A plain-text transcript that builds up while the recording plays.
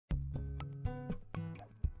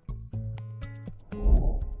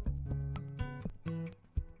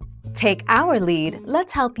Take our lead,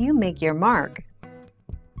 let's help you make your mark.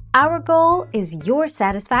 Our goal is your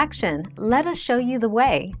satisfaction. Let us show you the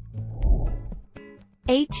way.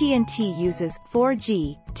 AT&T uses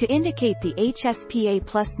 4G to indicate the HSPA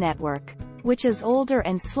Plus network, which is older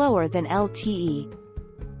and slower than LTE.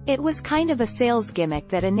 It was kind of a sales gimmick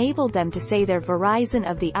that enabled them to say their Verizon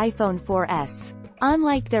of the iPhone 4S,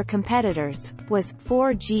 unlike their competitors, was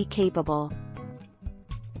 4G capable.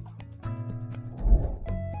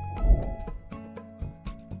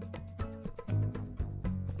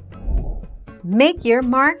 Make your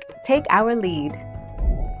mark, take our lead.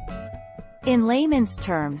 In layman's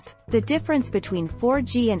terms, the difference between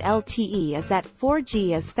 4G and LTE is that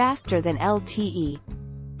 4G is faster than LTE.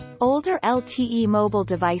 Older LTE mobile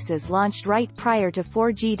devices launched right prior to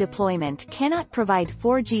 4G deployment cannot provide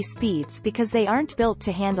 4G speeds because they aren't built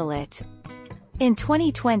to handle it. In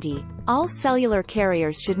 2020, all cellular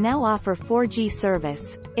carriers should now offer 4G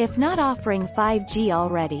service, if not offering 5G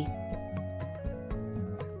already.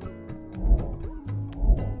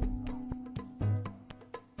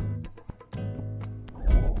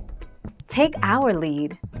 Take our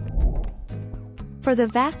lead. For the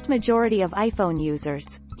vast majority of iPhone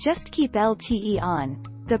users, just keep LTE on.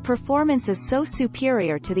 The performance is so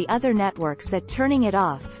superior to the other networks that turning it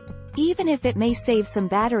off, even if it may save some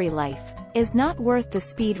battery life, is not worth the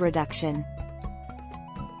speed reduction.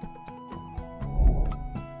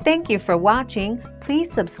 Thank you for watching. Please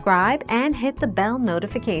subscribe and hit the bell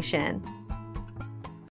notification.